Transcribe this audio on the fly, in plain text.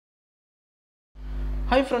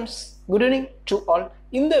Hi friends, good evening to all.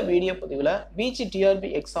 In the video பதிவுல BGTRB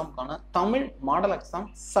exam-கான Tamil model exam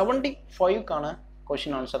 75-கான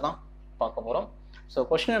question answer தான் பார்க்க போறோம். So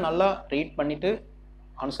கொஸ்டினை நல்லா ரீட் பண்ணிட்டு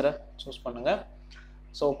ஆன்சரை சூஸ் பண்ணுங்க.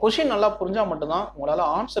 ஸோ கொஸ்டின் நல்லா புரிஞ்சா மட்டும்தான் உங்களால்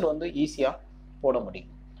ஆன்சர் வந்து ஈஸியாக போட முடியும்.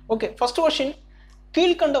 ஓகே, ஃபர்ஸ்ட் கொஸ்டின்,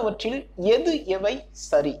 கீழ்கண்டவற்றில் எது எவை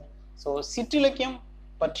சரி? ஸோ சிற்றிலக்கியம்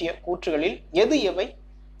பற்றிய கூற்றுகளில் எது எவை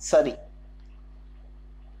சரி?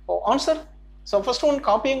 ஆன்சர். So first one,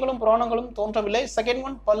 காப்பியங்களும் புராணங்களும் தோன்றவில்லை. செகண்ட்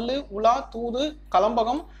ஒன், பல்லு, உலா, தூது,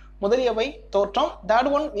 கலம்பகம் முதலியவை தோற்றம். தேர்ட்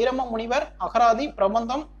ஒன், வீரம முனிவர் அகராதி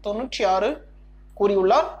பிரபந்தம் 96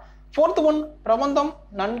 கூறியுள்ளார். ஃபோர்த் ஒன், பிரபந்தம்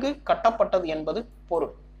நன்கு கட்டப்பட்டது என்பது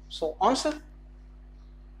பொருள். ஸோ ஆன்சர்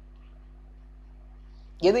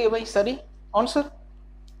எது எவை சரி? Answer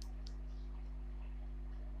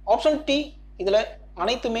option D. இதுல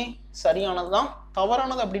அனைத்துமே சரியானது தான்.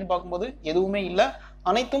 தவறானது அப்படின்னு பார்க்கும்போது எதுவுமே இல்லை,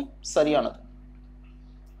 அனைத்தும் சரியானது.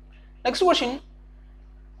 நெக்ஸ்ட் கொஸ்டின்,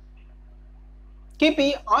 கிபி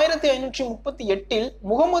 1538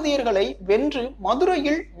 முகமதியர்களை வென்று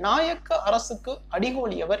மதுரையில் நாயக்க அரசுக்கு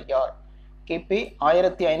அடிகோலியவர் யார்? கிபி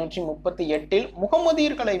 1538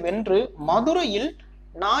 முகமதியர்களை வென்று மதுரையில்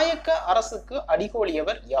நாயக்க அரசுக்கு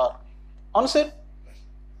அடிகோலியவர் யார்? ஆன்சர்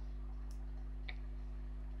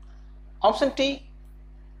ஆப்ஷன் டி,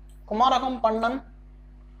 குமாரகம் பண்ணன்.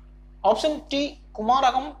 ஆப்ஷன் டி,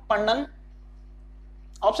 குமாரகம் பண்ணன்.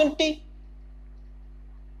 Option D.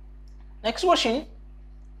 Next question,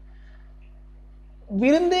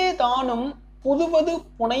 விருந்தேதானும் புதுவது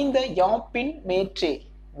புனைந்த யாப்பின் மேற்றே.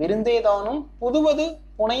 விருந்தேதானும் புதுவது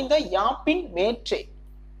புனைந்த யாப்பின் மேற்றே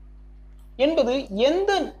என்பது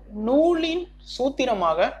எந்த நூலின்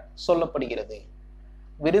சூத்திரமாக சொல்லப்படுகிறது?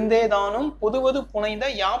 விருந்தேதானும் புதுவது புனைந்த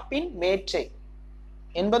யாப்பின் மேற்றே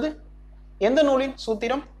என்பது எந்த நூலின்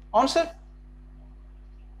சூத்திரம்? ஆன்சர்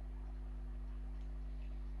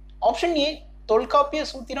ஆப்ஷன் ஏ, தொல்காப்பிய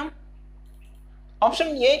சூத்திரம்.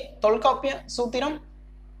 ஆப்ஷன் ஏ, தொல்காப்பிய சூத்திரம்.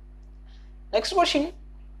 நெக்ஸ்ட் கொஸ்டின்,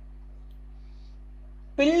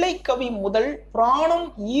 பிள்ளைக்கவி முதல் புராணம்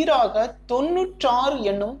ஈராக 96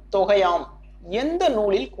 என்னும் தொகையாம் எந்த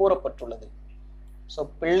நூலில் கூறப்பட்டுள்ளது? ஸோ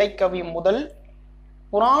பிள்ளைக்கவி முதல்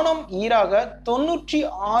புராணம் ஈராக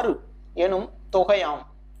 96 எனும் தொகையாம்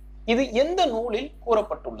இது எந்த நூலில்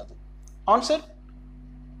கூறப்பட்டுள்ளது? ஆன்சர்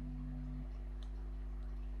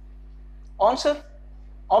ஆன்சர்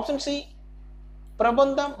ஆப்ஷன் சி,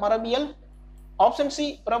 பிரபந்த மரபியல். ஆப்ஷன் சி,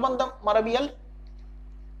 பிரபந்த மரபியல்.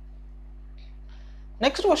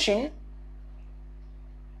 நெக்ஸ்ட் கொஸ்டின்,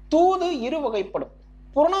 தூது இரு வகைப்படும்.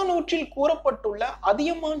 புறநானூற்றில் கூறப்பட்டுள்ள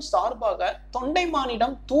அதியமான் சார்பாக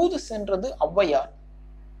தொண்டைமானிடம் தூது சென்றது ஔவையார்.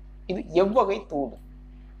 இது எவ்வகை தூது?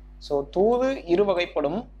 ஸோ தூது இரு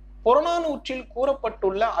வகைப்படும். புறநானூற்றில்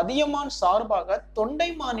கூறப்பட்டுள்ள அதியமான் சார்பாக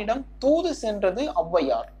தொண்டைமானிடம் தூது சென்றது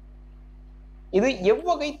ஔவையார். இது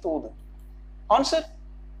எவ்வகை தூது? Answer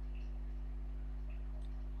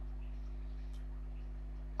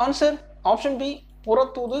answer option B,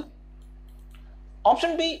 புறத்தூது.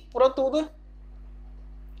 Option B, புறத்தூது.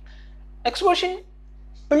 Next question,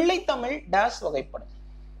 பிள்ளைத்தமிழ் டேஸ் வகைப்படும்.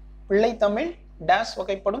 பிள்ளைத்தமிழ் டேஸ்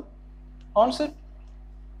வகைப்படும். ஆன்சர்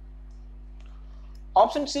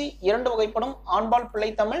ஆப்ஷன் சி, 2 வகைப்படும். ஆண்பால்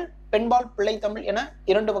பிள்ளைத்தமிழ், பெண்பால் பிள்ளைத்தமிழ் என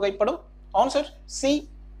 2 வகைப்படும். Answer C.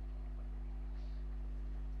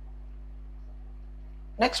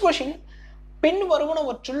 நெக்ஸ்ட் கொஸ்டின், பின்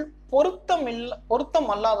வருவனவற்றுள் பொருத்தம்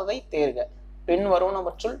அல்லாததை தேர்க. பின்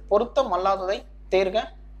வருவனவற்றுள் பொருத்தம் அல்லாததை தேர்க.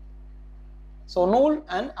 ஸோ நூல்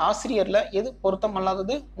அண்ட் ஆசிரியர்ல எது பொருத்தம்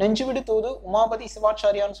அல்லாதது? நெஞ்சுவிடு தூது உமாபதி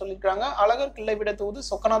சிவாச்சாரியான்னு சொல்லியிருக்காங்க. அழகர் கிள்ளைவிட தூது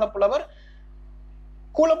சொக்கநாத புலவர்.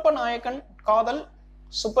 கூலப்ப நாயக்கன் காதல்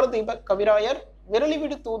சுப்ரதீப கவிராயர்.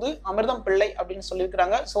 விரலிவிடு தூது அமிர்தம் பிள்ளை அப்படின்னு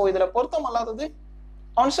சொல்லியிருக்கிறாங்க. ஸோ இதுல பொருத்தம் அல்லாதது?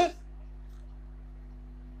 Answer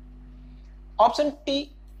option D.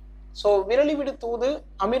 ஸோ விரலிவிடு தூது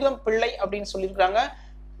அமிர்தம் பிள்ளை அப்படின்னு சொல்லியிருக்காங்க.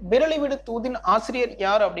 விரலிவிடு தூதின் ஆசிரியர்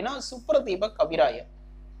யார் அப்படின்னா சுப்ரதீப கவிராயர்.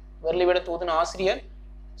 விரலிவிடு தூதின் ஆசிரியர்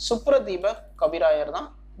சுப்ரதீப கவிராயர் தான்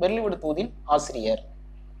விரலிவிடு தூதின் ஆசிரியர்.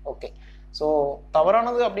 ஓகே, ஸோ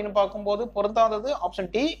தவறானது அப்படின்னு பார்க்கும்போது பொருந்தாதது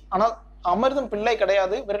ஆப்ஷன் டி. ஆனால் அமிர்தம் பிள்ளை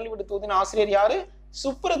கிடையாது. விரலிவிடு தூதின் ஆசிரியர் யாரு?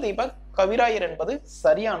 சுப்ரதீப கவிராயர் என்பது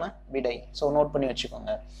சரியான விடை. ஸோ நோட் பண்ணி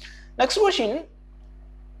வச்சுக்கோங்க. நெக்ஸ்ட் கொஸ்டின்,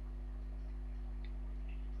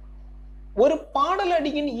 ஒரு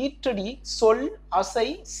பாடலடியின் ஈற்றடி சொல், அசை,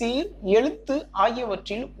 சீர், எழுத்து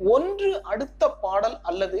ஆகியவற்றில் ஒன்று அடுத்த பாடல்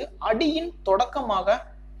அல்லது அடியின் தொடக்கமாக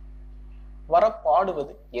வர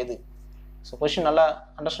பாடுவது எது? ஸோ கொஸ்டின் நல்லா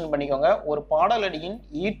அண்டர்ஸ்டாண்ட் பண்ணிக்கோங்க. ஒரு பாடலடியின்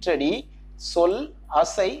ஈற்றடி சொல்,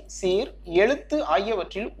 அசை, சீர், எழுத்து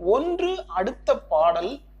ஆகியவற்றில் ஒன்று அடுத்த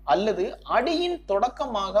பாடல் அல்லது அடியின்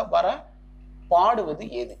தொடக்கமாக வர பாடுவது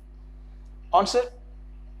எது? ஆன்சர்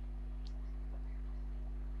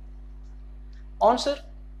ஆன்சர்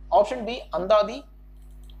ஆப்ஷன் பி அந்தாதி.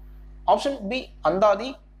 ஆப்ஷன் பி அந்தாதி.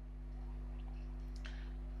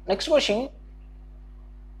 நெக்ஸ்ட் கொஸ்டின்,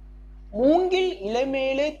 மூங்கில்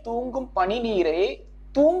இலைமேலே தூங்கும் பனி நீரே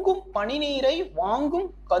தூங்கும் பனி நீரை வாங்கும்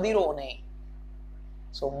கதிரோனே.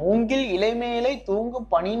 சோ மூங்கில் இலைமேலே தூங்கும்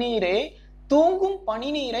பனி நீரே தூங்கும் பனி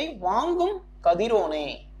நீரை வாங்கும் கதிரோனே.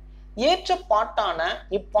 ஏற்ற பாட்டான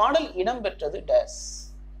இப்பாடல் இடம்பெற்றது டேஸ்.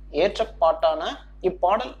 ஏற்ற பாட்டான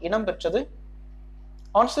இப்பாடல் இடம்பெற்றது.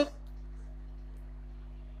 ஆன்சர்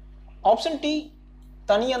ஆப்ஷன் டி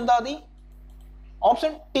தனி அந்தாதி.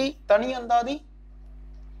 ஆப்ஷன் டி தனி அந்தாதி.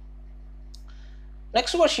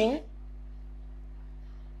 நெக்ஸ்ட் கொஸ்டின்,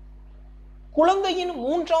 குழந்தையின்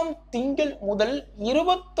 3ஆம் திங்கள் முதல்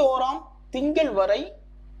 21ஆம் திங்கள் வரை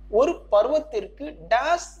ஒரு பருவத்திற்கு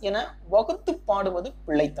டேஸ் என வகுத்து பாடுவது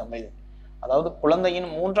பிள்ளைத்தமிழ். அதாவது குழந்தையின்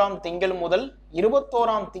 3ஆம் திங்கள் முதல்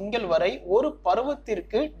 21ஆம் திங்கள் வரை ஒரு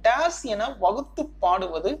பருவத்திற்கு டேஸ் என வகுத்து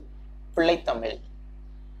பாடுவது பிள்ளைத்தமிழ்.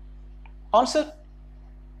 ஆன்சர்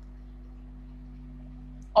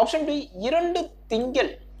ஆப்ஷன் பி 2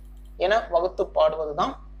 திங்கள் என வகுத்து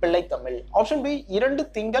பாடுவதுதான் பிள்ளைத்தமிழ். ஆப்ஷன் பி 2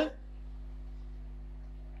 திங்கள்.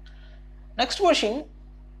 நெக்ஸ்ட் கொஸ்டின்,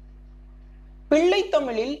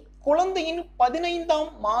 பிள்ளைத்தமிழில் குழந்தையின்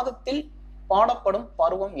 15ஆம் மாதத்தில் பாடப்படும்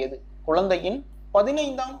பருவம் எது? குழந்தையின்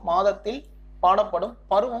 15ஆம் மாதத்தில் பாடப்படும்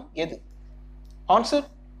பருவம் எது? ஆன்சர்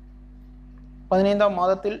 15ஆம்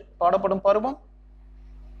மாதத்தில் பாடப்படும் பருவம்.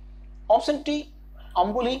 ஆப்ஷன் டி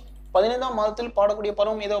அம்புலி. 15ஆம் மாதத்தில் பாடக்கூடிய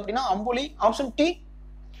பருவம் எது அப்படின்னா அம்புலி. Option D.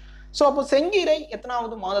 சோ அப்போ செங்கீரை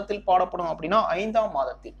எத்தனாவது மாதத்தில் பாடப்படும் அப்படின்னா 5ஆம்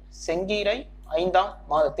மாதத்தில். செங்கீரை 5ஆம்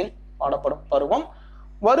மாதத்தில் பாடப்படும் பருவம்.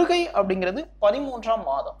 வருகை அப்படிங்கிறது 13ஆம்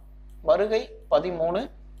மாதம். வருகை 13.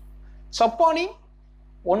 சப்பானி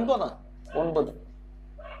 9.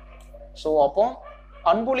 சோ அப்போ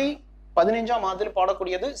அன்புலி 15ஆம் மாதத்தில்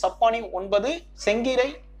பாடக்கூடியது, சப்பானி 9, செங்கீரை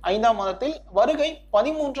 5ஆம் மாதத்தில், வருகை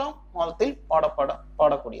 13ஆம் மாதத்தில்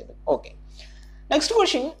பாடக்கூடியது. ஓகே. நெக்ஸ்ட்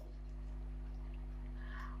கொஸ்டின்,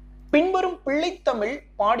 பின்வரும் பிள்ளைத்தமிழ்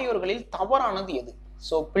பாடியவர்களில் தவறானது எது?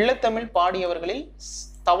 சோ பிள்ளைத்தமிழ் பாடியவர்களில்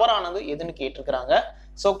தவறானது எதுன்னு கேட்டிருக்கிறாங்க.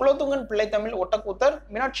 சோ குலோத்துங்கன் பிள்ளைத்தமிழ் ஒட்டக்கூத்தர்,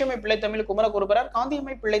 மீனாட்சியம்மை பிள்ளைத்தமிழ் குமரகுருபரர்,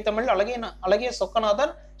 காந்தியம்மை பிள்ளைத்தமிழ் அழகிய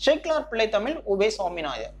சொக்கநாதர், ஷேக்லார் பிள்ளைத்தமிழ் உபே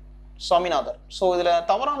சுவாமிநாதர். சோ இதுல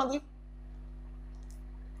தவறானது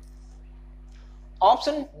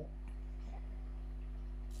ஆப்ஷன்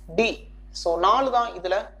டி. சோ 4 தான்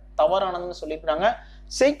இதுல தவறானதுன்னு சொல்லியிருக்காங்க.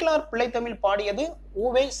 சேக்கிலார் பிள்ளைத்தமிழ் பாடியது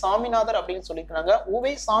உவே சாமிநாதர் அப்படின்னு சொல்லியிருக்காங்க.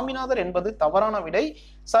 உவே சாமிநாதர் என்பது தவறான விடை.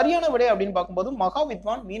 சரியான விடை அப்படின்னு பார்க்கும்போது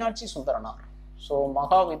மகாவித்வான் மீனாட்சி சுந்தரனார். சோ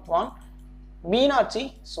மகாவித்வான் மீனாட்சி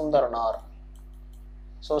சுந்தரனார்.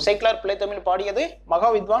 சோ சேக்கிலார் பிள்ளைத்தமிழ் பாடியது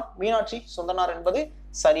மகாவித்வான் மீனாட்சி சுந்தரனார் என்பது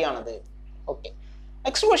சரியானது. ஓகே.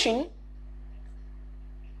 நெக்ஸ்ட் கொஸ்டின்,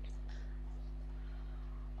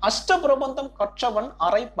 அஷ்டபிரபந்தம் கற்றவன்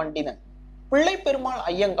அரை பண்டிதன். பிள்ளை பெருமாள்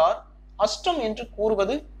ஐயங்கார் அஷ்டம் என்று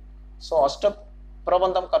கூறுவது. சோ அஷ்ட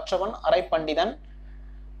பிரபந்தம் கற்றவன் அரை பண்டிதன்.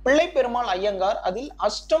 பிள்ளை பெருமாள் ஐயங்கார் அதில்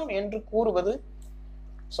அஷ்டம் என்று கூறுவது.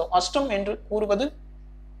 சோ அஷ்டம் என்று கூறுவது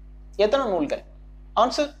எத்தனை நூல்கள்?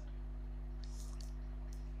 ஆன்சர்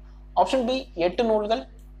ஆப்ஷன் பி 8 நூல்கள்.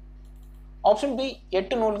 ஆப்ஷன் பி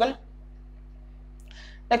 8 நூல்கள்.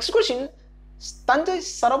 நெக்ஸ்ட் கொஸ்டின், தஞ்சை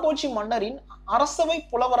சரபோஜி மன்னரின் அரசவை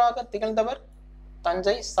புலவராக திகழ்ந்தவர்.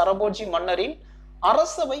 தஞ்சை சரபோஜி மன்னரின்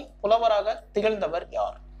அரசவை புலவராக திகழ்ந்தவர்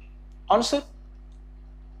யார்? Answer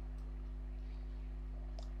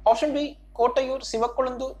option B Kottaiyur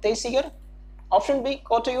Sivakozhundhu Desikar. Option B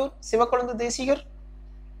Kottaiyur Sivakozhundhu Desikar.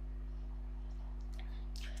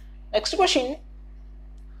 Next question,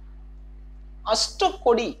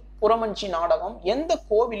 அஷ்டகொடி குறவஞ்சி நாடகம் எந்த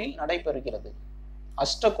கோவிலில் நடைபெறுகிறது?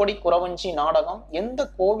 அஷ்டகொடி குறவஞ்சி நாடகம் எந்த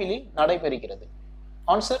கோவிலில் நடைபெறுகிறது?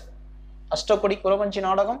 ஆன்சர் அஷ்டகொடி குறவஞ்சி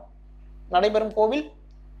நாடகம் நடைபெறும் கோவில்.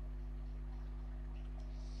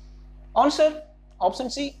 ஆன்சர்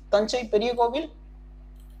ஆப்ஷன் சி தஞ்சை பெரிய கோவில்.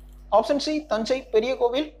 ஆப்ஷன் சி தஞ்சை பெரிய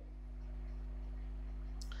கோவில்.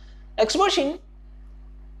 நெக்ஸ்ட் கொஸ்டின்,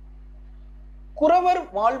 குறவர்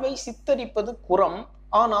வாழ்வை சித்தரிப்பது குறம்,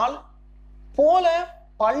 ஆனால் போல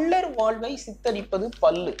பல்லர் வாழ்வை சித்தரிப்பது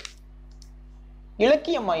பல்லு.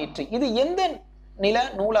 இலக்கியமாயிற்று. இது எந்த நில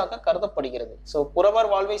நூலாக கருதப்படுகிறது? சோ குறவர்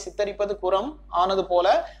வாழ்வை சித்தரிப்பது குறம் ஆனது போல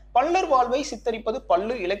பல்லர் வாழ்வை சித்தரிப்பது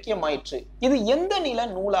பல்லு இலக்கியமாயிற்று. இது எந்த நில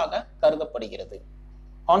நூலாக கருதப்படுகிறது?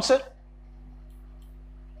 ஆன்சர்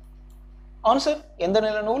ஆன்சர் எந்த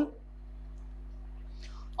நில நூல்?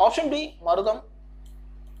 ஆப்ஷன் பி மருதம்.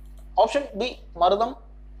 ஆப்ஷன் பி மருதம்.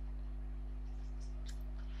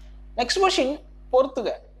 நெக்ஸ்ட் கொஸ்டின், பொறுத்துக.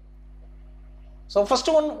 So first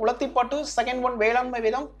one உலத்திப்பாட்டு, second one வேளாண்மை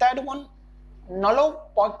வேதம், third one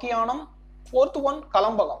நலோபாக்கியானம், fourth one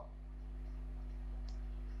கலம்பகம்.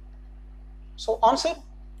 So answer.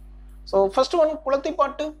 So first one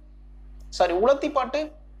உலத்திப்பாட்டு,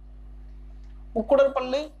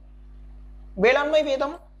 முக்குடற்பல்லு, வேளாண்மை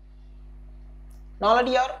வேதம்,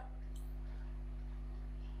 நாலடியார்,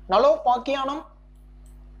 நலோபாக்கியானம்,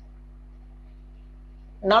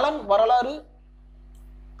 நலன் வரலாறு,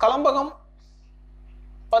 கலம்பகம்,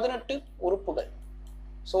 18 உறுப்புகள்.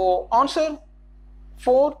 So answer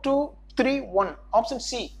 4231 option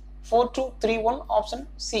C. 4231 option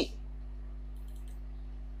C.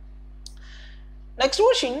 Next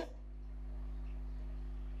question.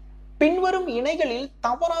 பின்வரும் இணைகளில்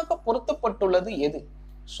தவறாக பொருத்தப்பட்டுள்ளது எது?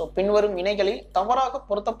 So பின்வரும் இணைகளில் தவறாக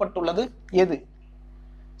பொருத்தப்பட்டுள்ளது எது?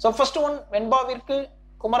 So first one வெண்பாவிற்கு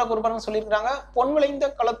குமரகுருபரன் சொல்லியிருக்காங்க. பொன் விளைந்த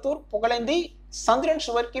களத்தூர் புகழேந்தி, சந்திரன்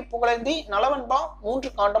சுவர்க்கி புகழேந்தி, நலவன்பா 3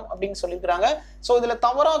 காண்டம் அப்படின்னு சொல்லியிருக்காங்க. சோ இதுல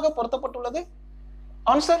தவறாக பொருத்தப்பட்டுள்ளது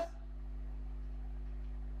ஆன்சர்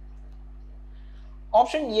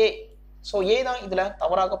ஆப்ஷன் ஏ. சோ ஏ தான் இதுல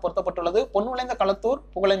தவறாக பொருத்தப்பட்டுள்ளது. பொன் விளைந்த களத்தூர்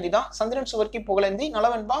புகழேந்தி தான், சந்திரன் சுவர்க்கி புகழேந்தி,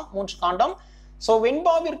 நலவன்பா 3 காண்டம். சோ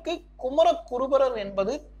வெண்பாவிற்கு குமரகுருபரர்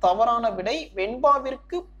என்பது தவறான விடை.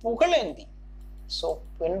 வெண்பாவிற்கு புகழேந்தி. சோ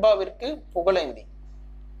வெண்பாவிற்கு புகழேந்தி.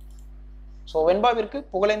 சோ வெண்பாவிற்கு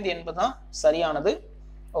புகழேந்தி என்பதுதான் சரியானது.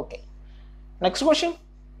 Okay, next question.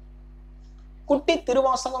 குட்டி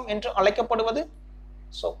திருவாசகம் என்று அழைக்கப்படுவது?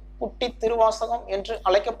 சோ குட்டி திருவாசகம் என்று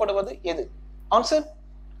அழைக்கப்படுவது எது? Answer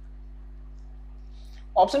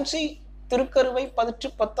option C Thirukkaruvai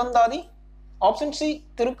 18 option C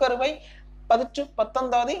Thirukkaruvai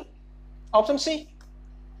 18 option C.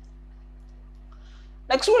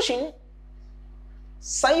 Next question.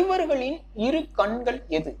 சைவர்களின் இரு கண்கள்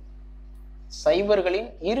எது? சைவர்களின்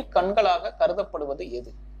இரு கண்களாக கருதப்படுவது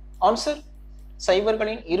எது? ஆன்சர்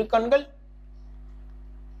சைவர்களின் இரு கண்கள்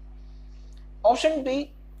ஆப்ஷன் பி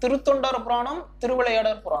திருத்தொண்டர் புராணம்,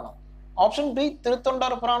 திருவிளையாடற் புராணம். ஆப்ஷன் பி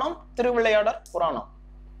திருத்தொண்டர் புராணம், திருவிளையாடற் புராணம்.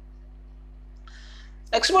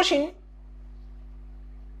 Next question.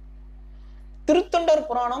 திருத்தொண்டர்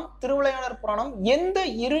புராணம், திருவிளையாடற் புராணம் எந்த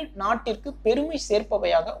இரு நாட்டிற்கு பெருமை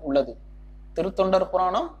சேர்ப்பவையாக உள்ளது? திருத்தொண்டர்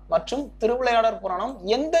புராணம் மற்றும் திருவிளையாடற் புராணம்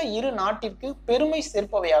எந்த இரு நாட்டிற்கு பெருமை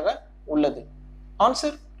சேர்ப்பவையாக உள்ளது?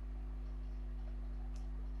 ஆன்சர்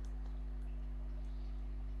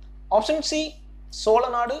ஆப்ஷன் சி சோழ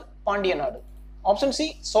நாடு, பாண்டிய நாடு. ஆப்ஷன் சி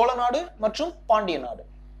சோழ நாடு மற்றும் பாண்டிய நாடு.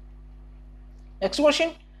 Next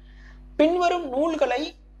question. பின்வரும் நூல்களை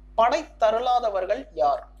படைத்தருளாதவர்கள்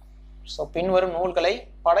யார்? சோ பின்வரும் நூல்களை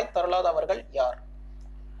படைத்தருளாதவர்கள் யார்?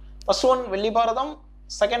 First one வெள்ளிபாரதம்,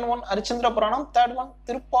 second one Harishchandra புராணம், தேர்ட் ஒன்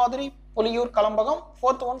திருப்பாதிரி புலியூர் கலம்பகம்,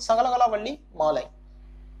 ஃபோர்த் ஒன் சகலகலாவள்ளி மாலை.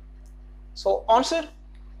 So answer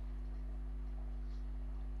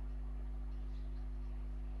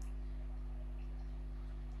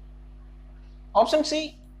option C.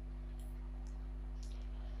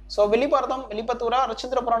 So வெள்ளிபாரதம், வெள்ளிப்பத்தூரா,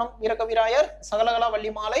 Harishchandra புராணம், வீரகவிராயர்,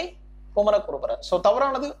 சகலகலாவள்ளி மாலை, குமரகுருபரர். சோ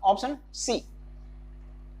தவறானது option C.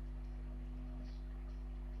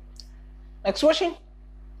 Next question.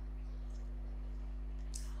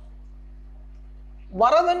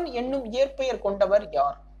 Varadhan என்னும் இயற்பெயர் கொண்டவர்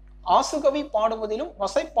யார்? ஆசுகவி பாடுவதிலும்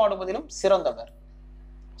வசைப்பாடுவதிலும் சிறந்தவர்.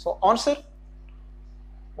 சோ ஆன்சர்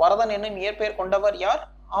வரதன் என்னும் இயற்பெயர் கொண்டவர் யார்?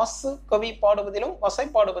 ஆசுகவி பாடுவதிலும்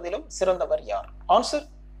வசைப்பாடுவதிலும் சிறந்தவர் யார்? ஆன்சர்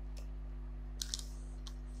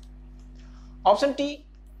ஆப்ஷன் டி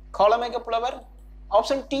காளமேக புலவர்.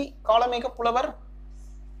 ஆப்ஷன் டி காளமேக புலவர்.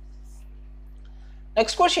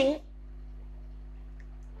 Next question.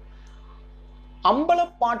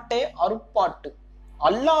 அம்பலப்பாட்டே அருட்பாட்டு,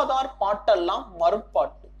 அல்லாதார் பாட்டெல்லாம்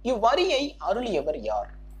மறுப்பாட்டு, இவ்வரியை அருளியவர் யார்?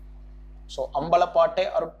 சோ அம்பலப்பாட்டே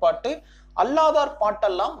அருட்பாட்டு, அல்லாதார்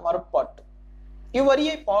பாட்டெல்லாம் மறுப்பாட்டு,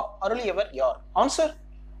 இவ்வரியை அருளியவர் யார்? Answer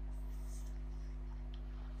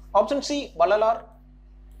option C Vallalar.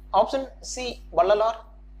 Option C Vallalar.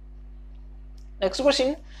 Next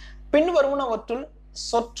question. பின்வருவனவற்றுள்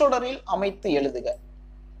சொற்றொடரில் அமைத்து எழுதுக.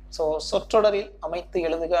 சோ சொற்றொடரில் அமைத்து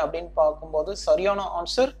எழுதுக அப்படின்னு பார்க்கும்போது சரியான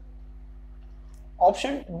ஆன்சர்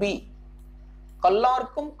ஆப்ஷன் பி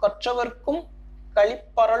கல்லார்க்கும் கற்றவர்க்கும்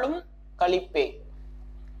கழிப்பறலும் கழிப்பே.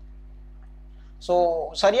 சோ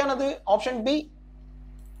சரியானது ஆப்ஷன் பி.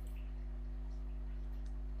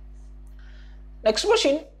 Next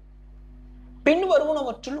question.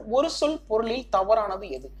 பின்வருவனவற்றுள் ஒரு சொல் பொருளில் தவறானது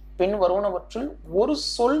எது? பின்வருவனவற்றுள் ஒரு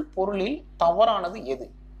சொல் பொருளில் தவறானது எது?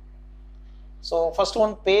 சோ ஃபர்ஸ்ட்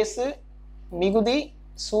ஒன் பேசு, மிகுதி,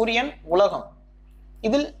 சூரியன், உலகம்.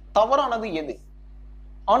 இதில் தவறானது எது?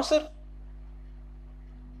 ஆன்சர்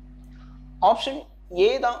ஆப்ஷன் ஏ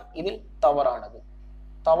தான் இதில் தவறானது.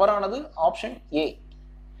 தவறானது ஆப்ஷன் ஏ.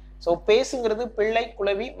 ஸோ பேசுங்கிறது பிள்ளை,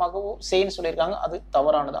 குளவி, மகவு, சேன்னு சொல்லியிருக்காங்க. அது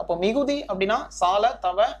தவறானது. அப்போ மிகுதி அப்படின்னா சால,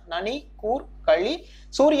 தவ, நனி, கூர், களி,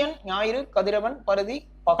 சூரியன், ஞாயிறு, கதிரவன், பருதி,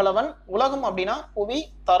 பகலவன், உலகம் அப்படின்னா புவி,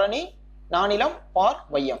 தரணி, நானிலம், பார்,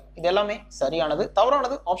 வையம். இது எல்லாமே சரியானது.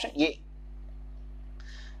 தவறானது ஆப்ஷன் ஏ.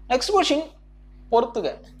 நெக்ஸ்ட் கொஸ்டின் பொறுத்துக.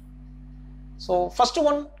 ஸோ ஃபர்ஸ்ட்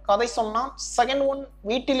ஒன் கதை சொன்னான், செகண்ட் ஒன்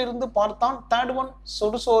வீட்டிலிருந்து பார்த்தான், தேர்ட் ஒன்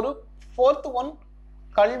சுடுசோறு, ஃபோர்த் ஒன்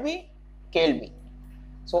கல்வி கேள்வி.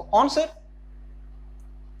 So answer.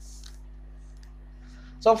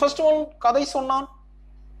 So first one கதை சொன்னான்,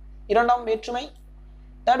 இரண்டாம் வேற்றுமை.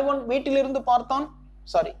 தேர்ட் ஒன் வீட்டிலிருந்து பார்த்தான்,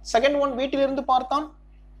 சாரி செகண்ட் ஒன் வீட்டிலிருந்து பார்த்தான்,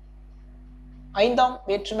 ஐந்தாம்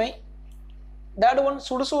வேற்றுமை. தேர்ட் ஒன்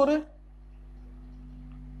சுடுசோறு,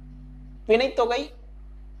 வினைத்தொகை.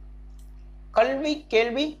 கல்வி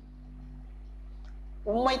கேள்வி,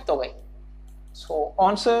 உண்மை தொகை. So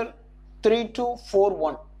answer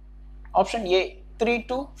 3241. Option A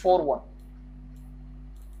 3241.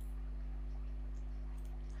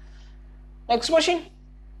 Next question.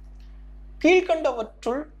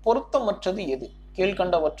 கீழ்கண்டவற்றுள் பொருத்தமற்றது எது?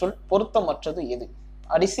 கீழ்கண்டவற்றுள் பொருத்தமற்றது எது?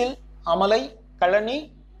 அடிசில், அமலை, கழனி,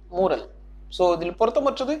 மூரல். ஸோ இதில்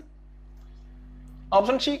பொருத்தமற்றது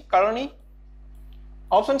ஆப்ஷன் சி கழனி.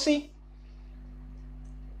 Option C.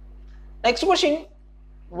 Next question.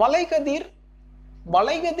 வளைகதிர்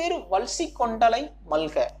வளைகதிர் வல்சி கொண்டலை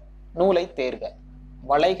மல்க நூலை தேர்க.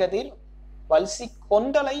 வளைகதிர் வல்சி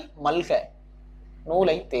கொண்டலை மல்க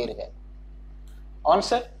நூலை தேர்க.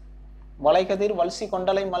 ஆன்சர் வளைகதிர் வல்சி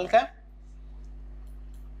கொண்டலை மல்க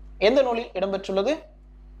எந்த நூலில் இடம்பெற்றுள்ளது?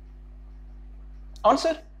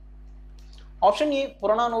 Answer option A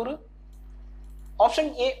Purananuru.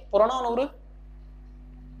 Option A Purananuru.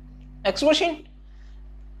 Next question.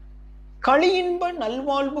 களியின்ப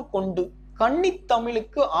நல்வாழ்வு கொண்டு கன்னித்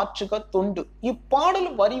தமிழுக்கு ஆற்றுக தொண்டு. இப்பாடல்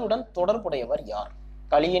வரியுடன் தொடர்புடையவர் யார்?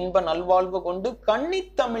 களியின்ப நல்வாழ்வு கொண்டு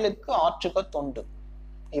கன்னித் தமிழுக்கு ஆற்றுக தொண்டு.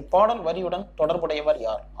 இப்பாடல் வரியுடன் தொடர்புடையவர்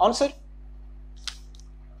யார்? Answer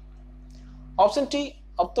option D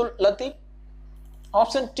Abdul Latif.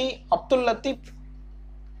 Option D Abdul Latif.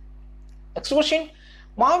 Next question.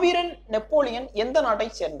 மாவீரன் நெப்போலியன் எந்த நாட்டை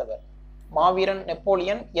சேர்ந்தவர்? மாவீரன்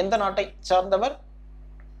நெப்போலியன் எந்த நாட்டை சார்ந்தவர்?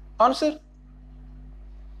 Answer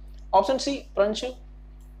option C French.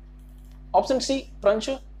 Option C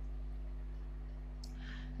French.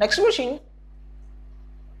 Next question.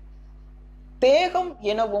 தேகம்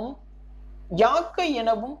எனவும் யாக்கை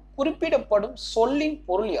எனவும் குறிப்பிடப்படும் சொல்லின்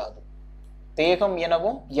பொருள் யாது? தேகம்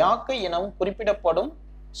எனவும் யாக்கை எனவும் குறிப்பிடப்படும்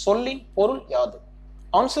சொல்லின் பொருள் யாது?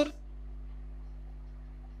 ஆன்சர்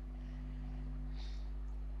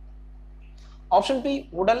ஆப்ஷன் பி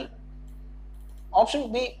உடல். ஆப்ஷன்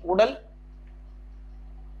பி உடல்.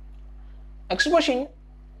 Next question.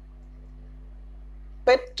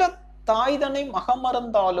 பெற்ற தாய்தனை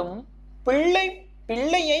மகமறந்தாலும் பிள்ளை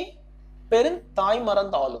பிள்ளையை பெருந்தாய்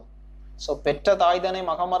மறந்தாலும். சோ பெற்ற தாய்தனை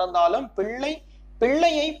மகமறந்தாலும் பிள்ளை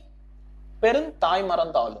பிள்ளையை பெருந்தாய்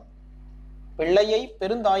மறந்தாலும். பிள்ளையை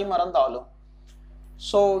பெருந்தாய் மறந்தாலும்.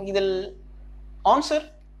 சோ இதில் ஆன்சர்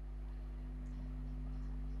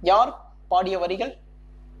யார் பாடிய வரிகள்?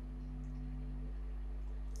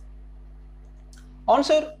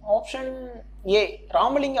 Answer option A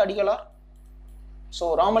Ramalinga Adigalar. So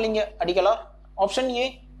Ramalinga Adigalar. Option A.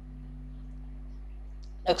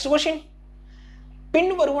 Next question.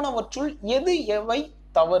 பின் வருவனவற்றுள் எது எவை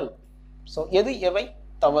தவறு? சோ எது எவை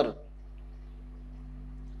தவறு?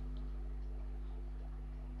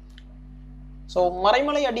 சோ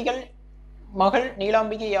மறைமலை அடிகள் மகள்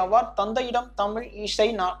நீலாம்பிகை ஆவார். தந்தையிடம் தமிழ் இசை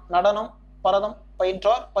நடனம் பரதம்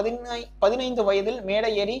பயின்றார். 15 வயதில்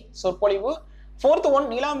மேடை ஏறி சொற்பொழிவு. ஃபோர்த் ஒன்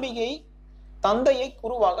நீலாம்பிகை தந்தையை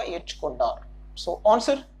குருவாக ஏற்றுக்கொண்டார். ஸோ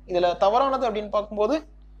ஆன்சர் இதுல தவறானது அப்படின்னு பார்க்கும்போது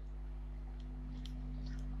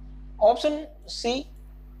ஆப்ஷன் சி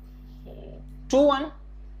 2 and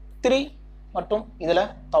 3 மற்றும் இதுல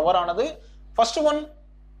தவறானது. ஃபர்ஸ்ட் ஒன்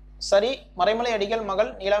சரி, மறைமலை அடிகள் மகள்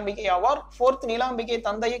நீலாம்பிகை ஆவார். ஃபோர்த் நீலாம்பிகை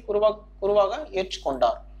தந்தையை குருவாக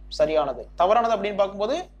ஏற்றுக்கொண்டார், சரியானது. தவறானது அப்படின்னு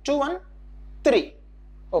பார்க்கும்போது 2 and 3.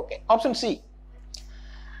 Okay, option C.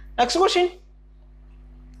 Next question.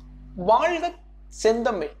 வாழ்க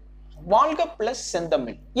செந்தமிழ், வாழ்க பிளஸ்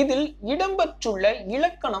செந்தமிழ், இதில் இடம்பெற்றுள்ள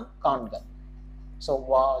இலக்கணம் காண்க. சோ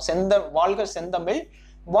வாழ்க செந்தமிழ்,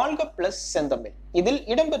 வாழ்க பிளஸ் செந்தமிழ், இதில்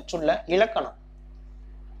இடம்பெற்றுள்ள இலக்கணம்.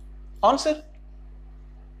 Answer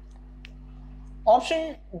option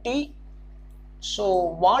D. சோ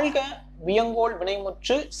வாழ்க வியங்கோல்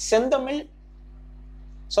வினைமுற்று, செந்தமிழ்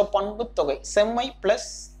சோ பண்பு தொகை, செம்மை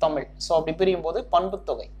பிளஸ் தமிழ், சோ அப்படி பிரியும் போது பண்பு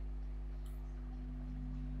தொகை.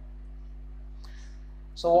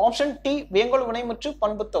 ஸோ ஆப்ஷன் டி வேங்கோல் வினைமுற்று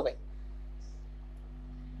பண்புத்தொகை.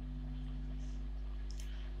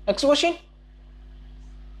 நெக்ஸ்ட் கொஸ்டின்,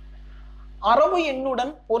 அரபு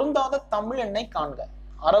எண்ணுடன் பொருந்தாத தமிழ் எண்ணை காண்க.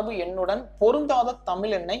 அரபு எண்ணுடன் பொருந்தாத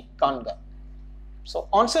தமிழ் எண்ணை காண்க. ஸோ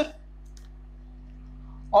ஆன்சர்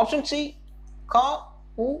ஆப்ஷன் சி கா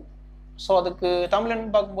உ. ஸோ அதுக்கு தமிழ்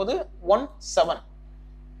எண் பார்க்கும்போது 17.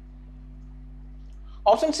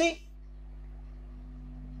 ஆப்ஷன் சி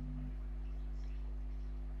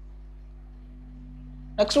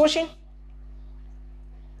நெக்ஸ்ட் கொஸ்டின்,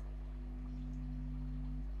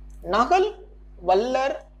 நகல்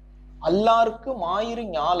வல்லர் அல்லாருக்கு மாயிரு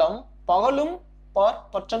ஞாலம் பகலும் பார்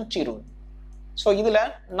பற்றஞ்சிருள். ஸோ இதுல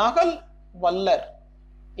நகல் வல்லர்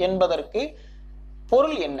என்பதற்கு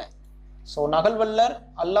பொருள் என்ன? ஸோ நகல் வல்லர்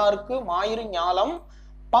அல்லாருக்கு மாயிரு ஞாலம்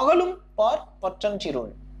பகலும் பார்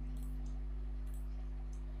பற்றஞ்சிருள்.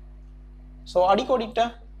 ஸோ அடிக்கோடிட்ட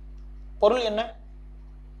பொருள் என்ன?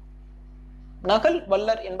 நகல்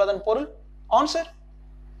வல்லர் என்பதன் பொருள் ஆன்சர்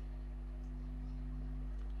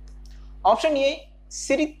ஆப்ஷன் ஏ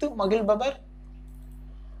சிரித்து மகிழ்பவர்.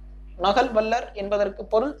 நகல் வல்லர் என்பதற்கு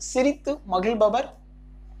பொருள் சிரித்து மகிழ்பவர்.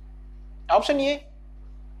 Option A.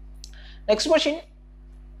 நெக்ஸ்ட் கொஸ்டின்,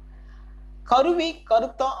 கருவி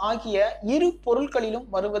கருத்தா ஆகிய இரு பொருட்களிலும்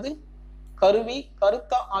வருவது. கருவி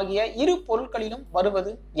கருத்தா ஆகிய இரு பொருட்களிலும்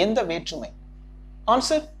வருவது எந்த வேற்றுமை?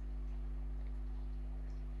 ஆன்சர்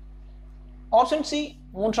ஆப்ஷன் சி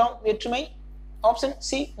மூன்றாம் வேற்றுமை. ஆப்ஷன்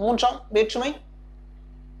சி மூன்றாம் வேற்றுமை.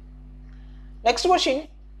 நெக்ஸ்ட் கொஸ்டின்,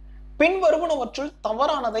 பின் வருவனவற்றுள்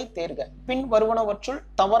தவறானதை தேர்க. பின் வருவனவற்றுள்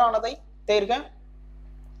தவறானதை தேர்க.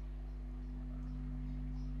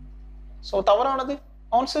 சோ தவறானது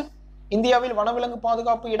ஆன்சர் இந்தியாவில் வனவிலங்கு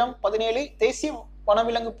பாதுகாப்பு இடம் 17, தேசிய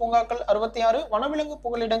வனவிலங்கு பூங்காக்கள் 66, வனவிலங்கு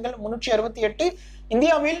புகலிடங்கள் 368,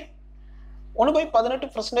 இந்தியாவில்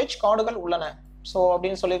 1/18% காடுகள் உள்ளன. சோ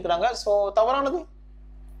அப்படின்னு சொல்லியிருக்கிறாங்க. சோ தவறானது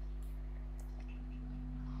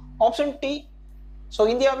ஆப்ஷன் டி. சோ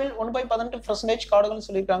இந்தியாவில் 1/18% காடுகள்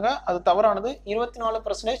சொல்லியிருக்காங்க. அது தவறானது.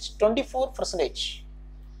 24%,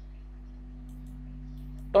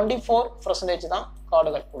 24% தான்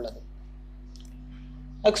காடுகள் உள்ளது.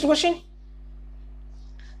 நெக்ஸ்ட் கொஸ்டின்,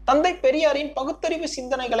 தந்தை பெரியாரின் பகுத்தறிவு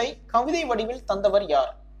சிந்தனைகளை கவிதை வடிவில் தந்தவர்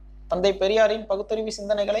யார்? தந்தை பெரியாரின் பகுத்தறிவு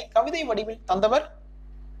சிந்தனைகளை கவிதை வடிவில் தந்தவர்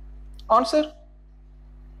answer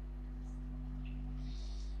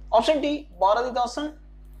option D Bharathidasan.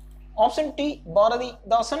 Option D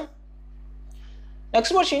Bharathidasan.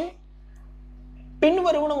 Next question,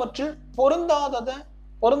 பின்வருவனவற்றில்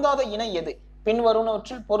பொருந்தாத இணை எது?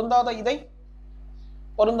 பின்வருவனவற்றில்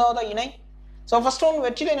பொருந்தாத இணை. சோ ஃபர்ஸ்ட் ஒன்,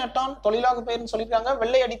 வெற்றிலை நட்டான் தொழிலாகு பெயர்னு சொல்லியிருக்காங்க.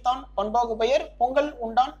 வெள்ளை அடித்தான் பண்பாகு பெயர், பொங்கல்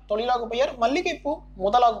உண்டான் தொழிலாகு பெயர், மல்லிகைப்பூ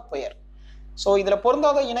முதலாகு பெயர். சோ இதுல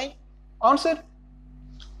பொருந்தாத இணை ஆன்சர்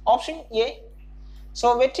ஆப்ஷன் ஏ. சோ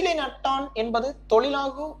வெற்றிலை நட்டான் என்பது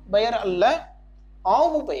தொழிலாகு பெயர் அல்ல,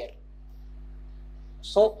 ஆகு பெயர்.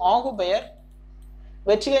 சோ ஆகு பெயர்.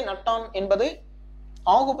 வெற்றிலை நட்டான் என்பது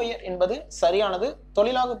ஆகு பெயர் என்பது சரியானது,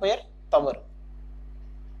 தொழிலாகு பெயர் தவறு.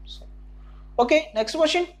 Okay, next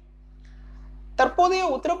question. தற்போதைய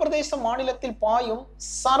உத்தரப்பிரதேச மாநிலத்தில் பாயும்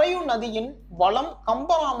சரையு நதியின் வளம்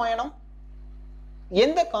கம்பராமாயணம்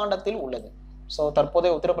எந்த காண்டத்தில் உள்ளது? சோ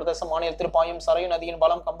தற்போதைய உத்தரப்பிரதேச மாநிலத்தில் பாயும் சரையு நதியின்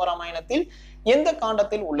வளம் கம்பராமாயணத்தில் எந்த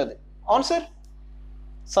காண்டத்தில் உள்ளது? ஆன்சர்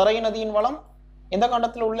சரையு நதியின் வளம் எந்த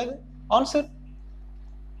காண்டத்தில் உள்ளது? Answer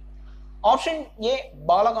option A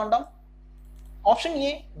பாலகாண்டம். Option A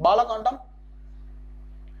பாலகாண்டம்.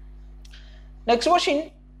 Next question.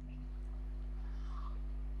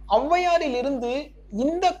 ஔவையாரில் இருந்து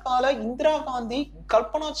இந்த கால இந்திரா காந்தி,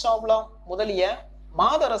 கல்பனா சாவ்லா முதலிய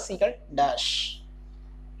மாதரசிகள் டேஷ்.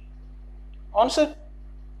 ஆன்சர்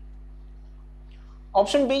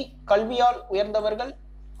ஆப்ஷன் பி கல்வியால் உயர்ந்தவர்கள்.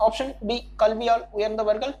 ஆப்ஷன் பி கல்வியால்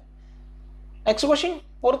உயர்ந்தவர்கள். நெக்ஸ்ட் क्वेश्चन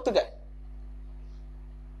பொறுத்துக.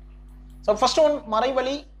 So first one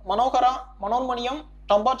மறைவழி, Manohara, Manonmaniam,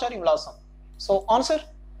 Dambachari விலாசம். So answer.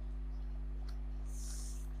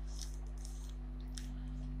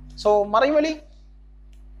 So மறைவழி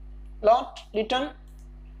Lord Lytton,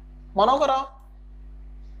 Manohara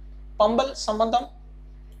Pammal சம்பந்தம்,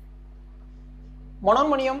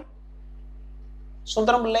 மனோன்மணியம்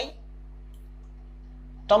சுந்தரம் பிள்ளை,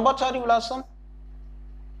 டம்பாச்சாரி விலாசம்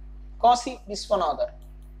Kashi Viswanathar.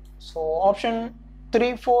 So option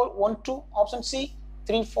 3412, option C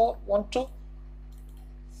 3412.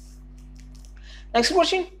 Next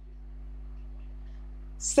question.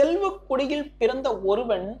 செல்வ குடியில் பிறந்த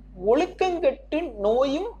ஒருவன் ஒழுக்கங்கெட்டு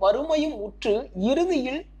நோயும் வறுமையும் உற்று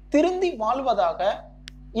இறுதியில் திருந்தி வாழ்வதாக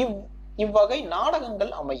இவ்வகை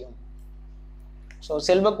நாடகங்கள் அமையும். சோ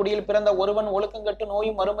செல்வக்குடியில் பிறந்த ஒருவன் ஒழுக்கங்கட்டு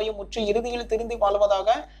நோயும் மறுமையும் முற்று இறுதியில் திருந்தி வாழ்வதாக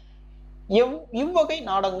இவ்வகை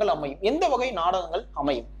நாடகங்கள் அமையும். எந்த வகை நாடகங்கள்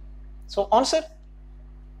அமையும்? சோ ஆன்சர்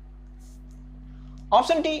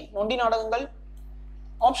ஆப்ஷன் டி நொண்டி நாடகங்கள்.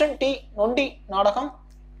 ஆப்ஷன் டி நொண்டி நாடகம்.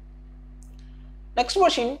 நெக்ஸ்ட்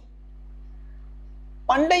क्वेश्चन,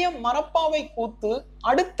 பண்டைய மரப்பாவை கூத்து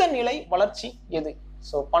அடுத்த நிலை வளர்ச்சி எது?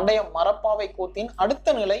 சோ பண்டைய மரப்பாவை கூத்தின்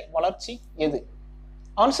அடுத்த நிலை வளர்ச்சி எது?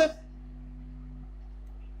 ஆன்சர்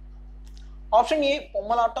ஆப்ஷன் ஏ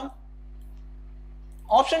பொம்மலாட்டம்.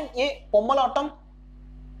 ஆப்ஷன் ஏ பொம்மலாட்டம்.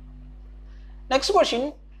 நெக்ஸ்ட் क्वेश्चन,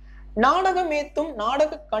 நாடகமேத்தும்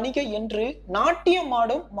நாடக கணிகை என்று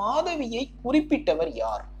நாட்டியமாடும் மாதவியை குறிப்பிட்டவர்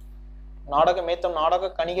யார்? நாடகமேத்தும்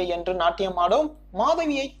நாடக கணிகை என்று நாட்டியமாடும்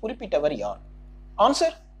மாதவியை குறிப்பிட்டவர் யார்?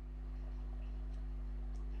 Answer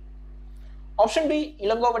option B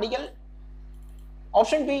Ilangovadigal.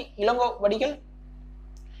 Option B Ilangovadigal.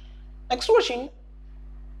 Next question,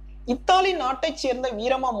 Italy நாட்டைச் சேர்ந்த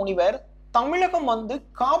வீரமா முனிவர் தமிழகம் வந்து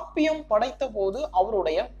காப்பியம் படைத்த போது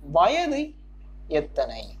அவருடைய வயது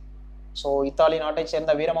எத்தனை? சோ இத்தாலி நாட்டைச்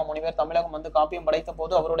சேர்ந்த வீரமா முனிவர் தமிழகம் வந்து காப்பியம் படைத்த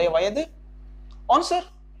போது அவருடைய வயது? Answer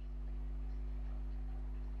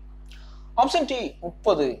option D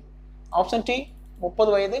 30. Option D 30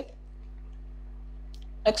 வயது.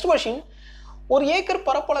 நெக்ஸ்ட் क्वेश्चन, ஒரு ஏக்கர்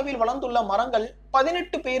பரப்பளவில் வளர்ந்துள்ள மரங்கள்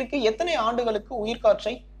 18 பேருக்கு எத்தனை ஆண்டுகளுக்கு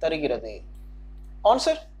உயிர்காற்றை தருகிறது?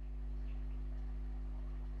 ஆன்சர்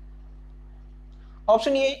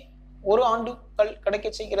ஆப்ஷன் ஏ 1 ஆண்டுகள் கிடைக்க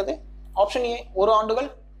செய்கிறது. ஆப்ஷன் ஏ 1 ஆண்டுகள்.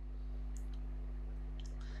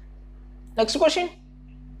 நெக்ஸ்ட் क्वेश्चन,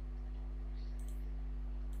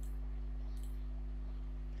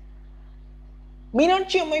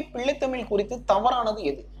 மீனாட்சி அம்மை பிள்ளைத்தமிழ் குறித்து தவறானது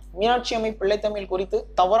எது? மீனாட்சி அம்மை பிள்ளைத்தமிழ் குறித்து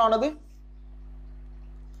தவறானது?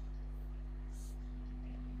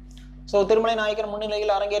 சோ திருமலை நாயக்கர்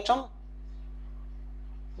முன்னிலையில் அரங்கேற்றம்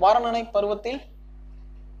வாரணனை பருவத்தில்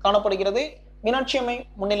காணப்படுகிறது. மீனாட்சி அம்மை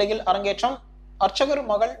முன்னிலையில் அரங்கேற்றம் அர்ச்சகர்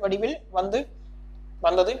மகள் வடிவில்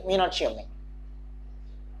வந்தது மீனாட்சி அம்மை.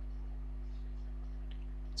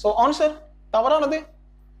 சோ ஆன்சர் தவறானது.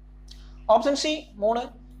 Option C 3.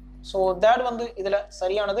 சோ தேட் இதுல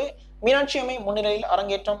சரியானது. மீனாட்சி அம்மை முன்னிலையில்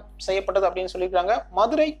அரங்கேற்றம் செய்யப்பட்டது அப்படின்னு சொல்லியிருக்காங்க.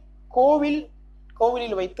 மதுரை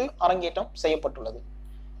கோவிலில் வைத்து அரங்கேற்றம் செய்யப்பட்டுள்ளது.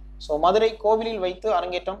 சோ மதுரை கோவிலில் வைத்து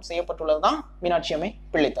அரங்கேற்றம் செய்யப்பட்டுள்ளதுதான் மீனாட்சி அம்மை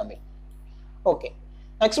பிள்ளைத்தமிழ். ஓகே,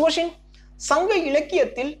 நெக்ஸ்ட் क्वेश्चन, சங்க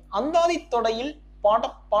இலக்கியத்தில் அந்தாதி தொடையில்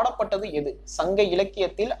பாடப்பட்டது எது? சங்க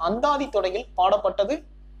இலக்கியத்தில் அந்தாதி தொடையில் பாடப்பட்டது?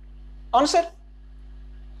 Answer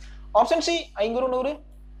option C 500.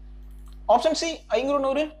 Option C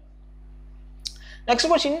 500. Next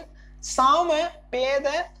question, சாம பேத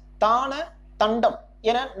தான தண்டம்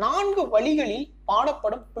என 4 வழிகளில்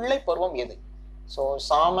பாடப்படும் பிள்ளை பருவம் எது? சோ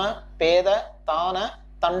சாம பேத தான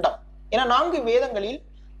தண்டம் என 4 வேதங்களில்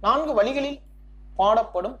 4 வழிகளில்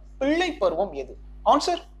பாடப்படும் பிள்ளை பருவம் எது?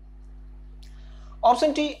 ஆன்சர்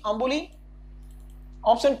ஆப்ஷன் டி அம்புலி.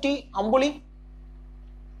 ஆப்ஷன் டி அம்புலி.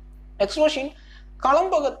 Next question,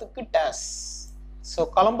 கலம்பகத்துக்கு days. சோ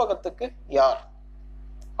கலம்பகத்துக்கு யார்?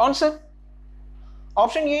 ஆன்சர்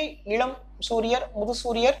ஆப்ஷன் ஏ இளம் சூரியர்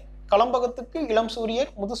முதுசூரியர். கலம்பகத்துக்கு இளம்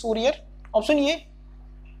சூரியர் முதுசூரியர். Option A.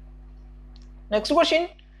 நெக்ஸ்ட் क्वेश्चन,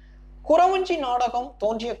 குறவஞ்சி நாடகம்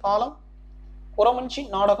தோன்றிய காலம். குறவஞ்சி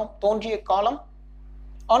நாடகம் தோன்றிய காலம்.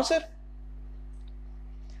 ஆன்சர்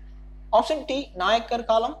ஆப்ஷன் டி நாயக்கர்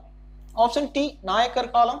காலம். ஆப்ஷன் டி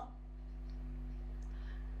நாயக்கர் காலம்.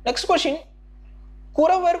 நெக்ஸ்ட் क्वेश्चन,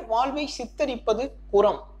 குறவர் வாழ்வை சித்தரிப்பது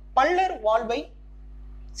குறம், பல்லர் வாழ்வை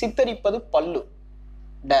சித்தரிப்பது பல்லு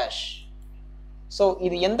டேஷ். சோ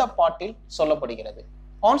இது எந்த பாட்டில் சொல்லப்படுகிறது?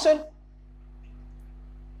 ஆன்சர்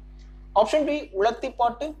ஆப்ஷன் பி உலத்தி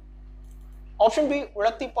பாட்டு. ஆப்ஷன் பி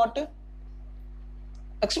உலத்தி பாட்டு.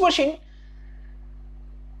 நெக்ஸ்ட் क्वेश्चन,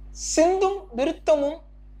 சிந்தும் விருத்தமும்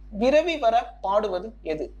விரவி வர பாடுவது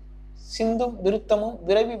எது? சிந்தும் விருத்தமும்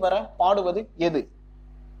விரவி வர பாடுவது எது?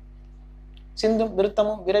 சிந்தும்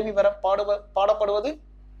விருத்தமும் விரவி வர பாடப்படுவது?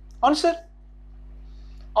 ஆன்சர்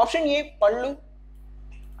ஆப்ஷன் ஏ பல்லு.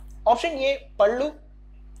 ஆப்ஷன் ஏ பல்லு.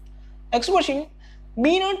 நெக்ஸ்ட் क्वेश्चन,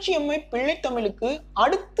 மீனாட்சி அம்மை பிள்ளைத்தமிழுக்கு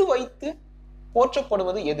அடுத்து வைத்து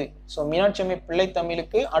போற்றப்படுவது எது? சோ மீனாட்சி அம்மை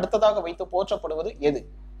பிள்ளைத்தமிழுக்கு அடுத்ததாக வைத்து போற்றப்படுவது எது?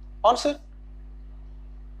 Answer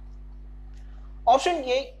option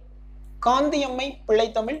A காந்தியம்மை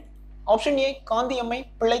Pillaitamil. Option A காந்தியம்மை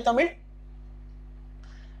Pillaitamil.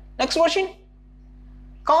 Next question,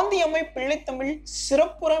 காந்தியம்மை பிள்ளைத்தமிழ்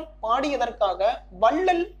சிறப்புற பாடியதற்காக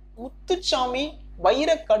வள்ளல் முத்துசாமி வைர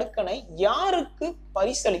கடுக்கனை யாருக்கு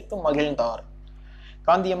பரிசளித்து மகிழ்ந்தார்?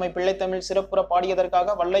 காந்தியம்மை பிள்ளைத்தமிழ் சிறப்புற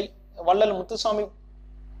பாடியதற்காக வள்ளல் முத்துசாமி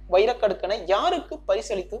வைரக்கடுக்கனை யாருக்கு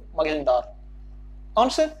பரிசளித்து மகிழ்ந்தார்?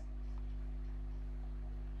 Answer.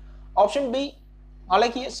 Option B,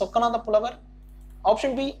 அழகிய சொக்கநாத புலவர்.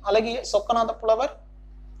 Option B, அழகிய சொக்கநாத புலவர்.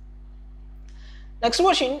 Next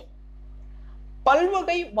question.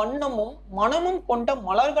 பல்வகை வண்ணமும் மனமும் கொண்ட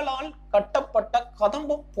மலர்களால் கட்டப்பட்ட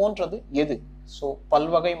கதம்பம் போன்றது எது? சோ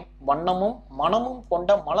பல்வகை வண்ணமும் மனமும் கொண்ட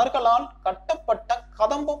மலர்களால் கட்டப்பட்ட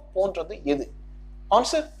கதம்பம் போன்றது எது?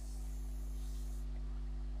 ஆன்சர்.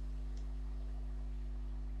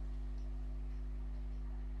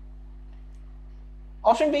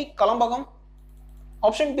 ஆப்ஷன் பி கலம்பகம்.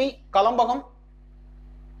 ஆப்ஷன் பி கலம்பகம்.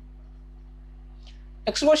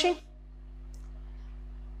 Next question.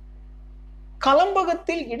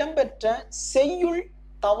 கலம்பகத்தில் இடம்பெற்ற செய்யுள்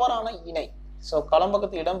தவறான இணை. சோ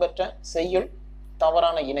கலம்பகத்தில் இடம்பெற்ற செய்யுள்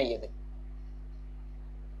தவறான இணை எது?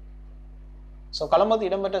 சோ கலம்பகத்தில்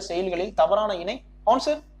இடம்பெற்ற செயல்களில் தவறான இணை.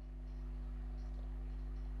 ஆன்சர்.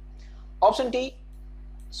 Option D.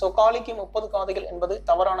 சோ காளிக்கு 30 காதைகள் என்பது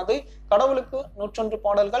தவறானது. கடவுளுக்கு 101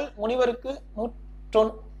 பாடல்கள், முனிவருக்கு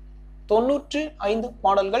 195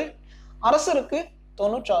 பாடல்கள், அரசருக்கு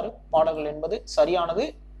 96 பாடல்கள் என்பது சரியானது.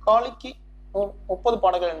 காளிக்கு 30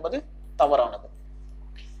 பாடல்கள் என்பது தவறானது.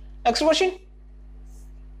 Next question.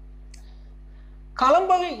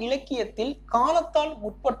 கலம்பக இலக்கியத்தில் காலத்தால்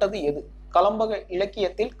முற்பட்டது எது? கலம்பக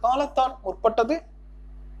இலக்கியத்தில் காலத்தால் முற்பட்டது.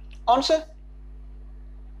 Answer.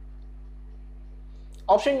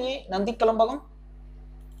 Option A Nandi Kalambakam.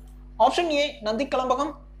 Option A Nandi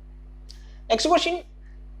Kalambakam. Next question.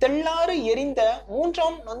 Thellaru எரிந்த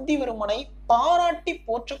 3ஆம் நந்திவர்மனை பாராட்டி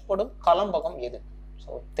போற்றப்படும் கலம்பகம் எது?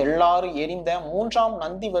 சோ தெள்ளாறு எரிந்த 3ஆம்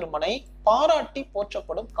நந்திவர்மனை பாராட்டி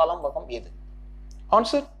போற்றப்படும் கலம்பகம் எது?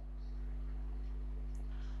 Answer.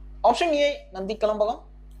 Option A Nandi Kalambakam.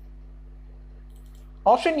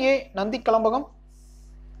 Option A Nandi Kalambakam.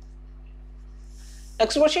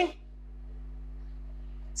 Next question.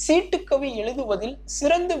 சீட்டுக்கவி எழுதுவதில்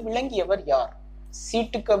சிறந்து விளங்கியவர் யார்?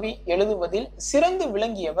 சீட்டுக்கவி எழுதுவதில் சிறந்து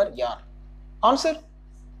விளங்கியவர் யார்? ஆன்சர்.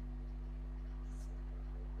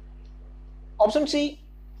 ஆப்ஷன் சி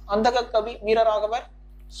அந்தக கவி வீரராகவர்.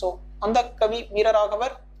 சோ அந்தக கவி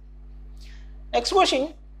வீரராகவர். Next question.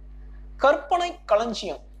 கற்பனை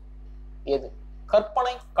களஞ்சியம் எது?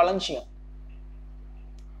 கற்பனை களஞ்சியம்.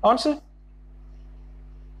 Answer.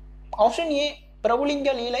 Option A Prabhulinga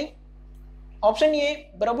Leelai. Option A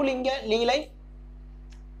Prabhulinga Leelai.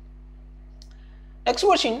 Next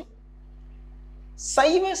question.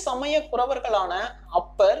 சைவ சமய குரவர்களான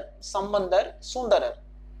அப்பர், சம்பந்தர், சுந்தரர்,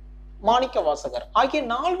 மாணிக்கவாசகர் ஆகிய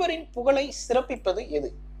 4வரின் புகழை சிறப்பிப்பது எது?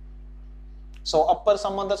 சோ அப்பர்,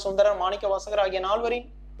 சம்பந்தர், சுந்தரர், மாணிக்கவாசகர் ஆகிய 4வரின்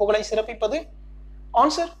புகழை சிறப்பிப்பது.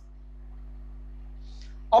 Answer.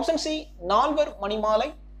 Option C 4வர் Manimalai.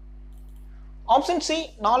 Option C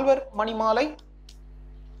 4வர் Manimalai.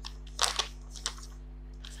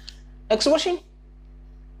 Next question.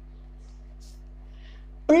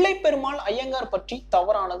 பிள்ளை பெருமாள் ஐயங்கார் பற்றி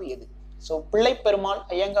தவறானது எது? சோ பிள்ளை பெருமாள்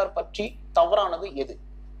ஐயங்கார் பற்றி தவறானது எது?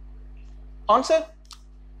 Answer.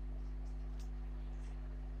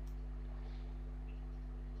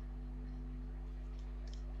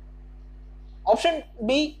 Option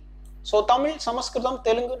B. So Tamil, சமஸ்கிருதம்,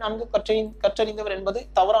 தெலுங்கு நன்கு கற்றறிந்தவர் என்பது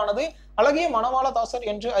தவறானது. அழகிய மணவாளதாசர்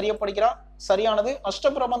என்று அறியப்படுகிறார். சரியானது.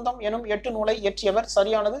 அஷ்டபிரபந்தம் எனும் 8 நூலை இயற்றியவர்.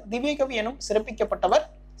 சரியானது. திவ்யகவி எனும் சிறப்பிக்கப்பட்டவர்.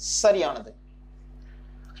 சரியானது.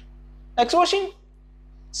 Next question.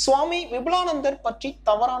 சுவாமி விபுலானந்தர் பற்றி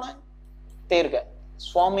தவறான தேர்க.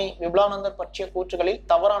 சுவாமி விபுலானந்தர் பற்றிய கூற்றுகளில்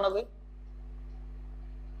தவறானது.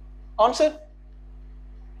 ஆன்சர்.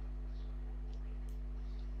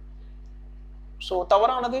 சோ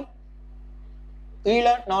தவறானது. ஈழ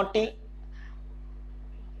நாட்டில்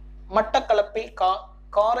மட்டக்களப்பில்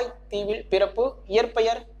காரை தீவில் பிறப்பு.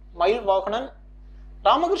 இயற்பெயர் மயில் வாகனன்.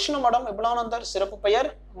 ராமகிருஷ்ண மடம் விபுலானந்தர் சிறப்பு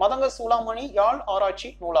பெயர். மதங்க சூளாமணி யாழ்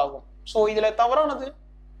ஆராய்ச்சி நூலாகும். சோ இதுல தவறானது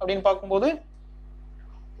அப்படின்னு பார்க்கும்போது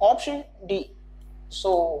ஆப்ஷன் டி.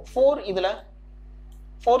 சோ 4 இதுல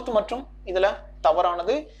 4th மற்றும் இதுல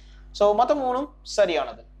தவறானது. சோ மத்த 3ம்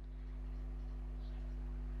சரியானது.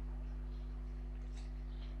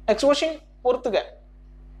 Next question. பொறுத்துக.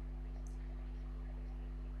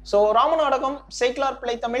 சோ ராமநாடகம், சேக்கிலார்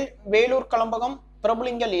பிள்ளை தமிழ், வேலூர் கலம்பகம்,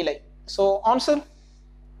 பிரபுலிங்க லீலை. So answer.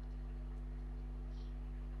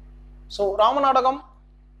 சோ ராமநாடகம்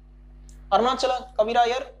அருணாச்சல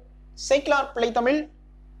கவிராயர், சேக்கிலார் பிள்ளை தமிழ்,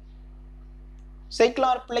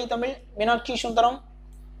 சேக்கிலார் பிள்ளை தமிழ் மீனாட்சி சுந்தரம்,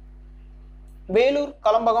 வேலூர்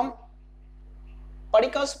கலம்பகம்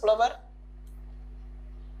படிக்காசு புலவர்,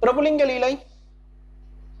 பிரபுலிங்க லீலை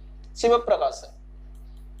Sivaprakasar.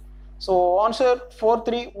 So answer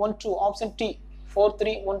 4312 option T.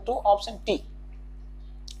 4312 option T.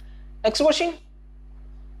 Next question.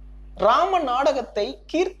 Rama நாடகத்தை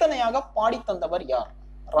கீர்த்தனையாக பாடி தந்தவர் யார்?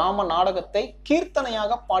 ராம நாடகத்தை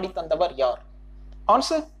கீர்த்தனையாக பாடி தந்தவர் யார்?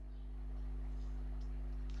 Answer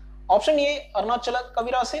option A Arunachal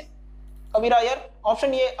Kavirayar.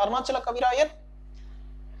 Option A Arunachal Kavirayar.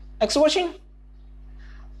 Next question.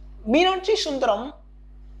 Meenakshi Sundaram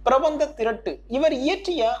பிரபந்த திரட்டு இவர்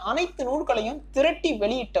இயற்றிய அனைத்து நூல்களையும் திரட்டி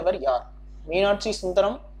வெளியிட்டவர் யார்? மீனாட்சி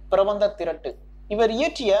சுந்தரம் பிரபந்த திரட்டு இவர்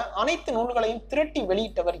இயற்றிய அனைத்து நூல்களையும் திரட்டி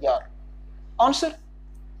வெளியிட்டவர் யார்? Answer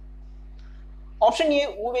option A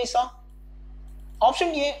U. Ve. Sa..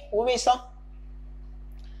 Option A U. Ve. Sa..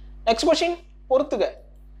 Next question பொறுத்துக.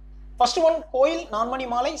 ஃபர்ஸ்ட் ஒன் கோயில் நான்மணி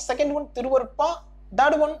மாலை, second one Thiruvarutpa,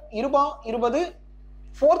 third one இருபா 20,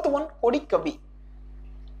 fourth one கொடிக்கவி.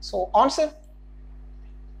 So answer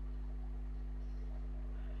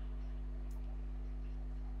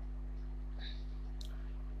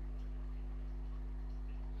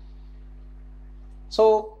so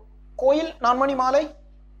கோயில் நான்மணி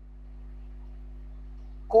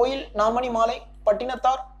மாலை,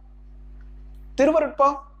 Pattinathar, Thiruvarutpa,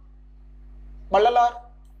 Vallalar,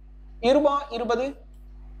 இருபா 20,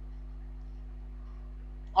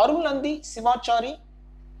 Arulnandi Sivachari,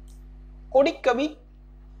 கொடிக்கவி,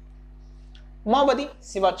 Umapathi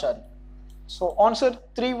Sivachari. So answer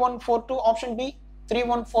 3142 option B.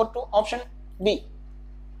 3142 option B.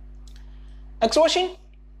 Next question.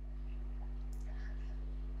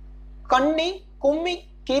 கண்ணி, கும்மி,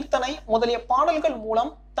 கீர்த்தனை முதலிய பாடல்கள் மூலம்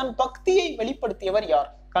தன் பக்தியை வெளிப்படுத்தியவர் யார்?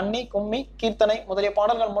 கண்ணி, கும்மி, கீர்த்தனை முதலிய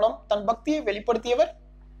பாடல்கள் மூலம் தன் பக்தியை வெளிப்படுத்தியவர்.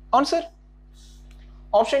 ஆன்சர்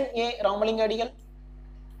ஆப்ஷன் ஏ ராமலிங்க அடிகள்.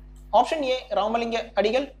 ஆப்ஷன் ஏ ராமலிங்க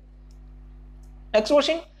அடிகள். Next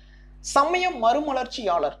question. சமய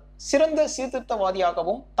மறுமலர்ச்சியாளர் சிறந்த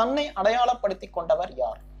சீர்திருத்தவாதியாகவும் தன்னை அடையாளப்படுத்திக் கொண்டவர்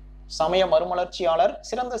யார்? சமய மறுமலர்ச்சியாளர்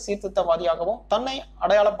சிறந்த சீர்திருத்தவாதியாகவும் தன்னை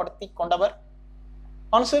அடையாளப்படுத்திக் கொண்டவர்.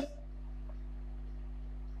 Answer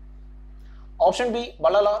option B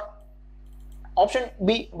Vallalar. Option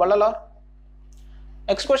B Vallalar.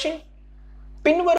 Next question. பின்வரும்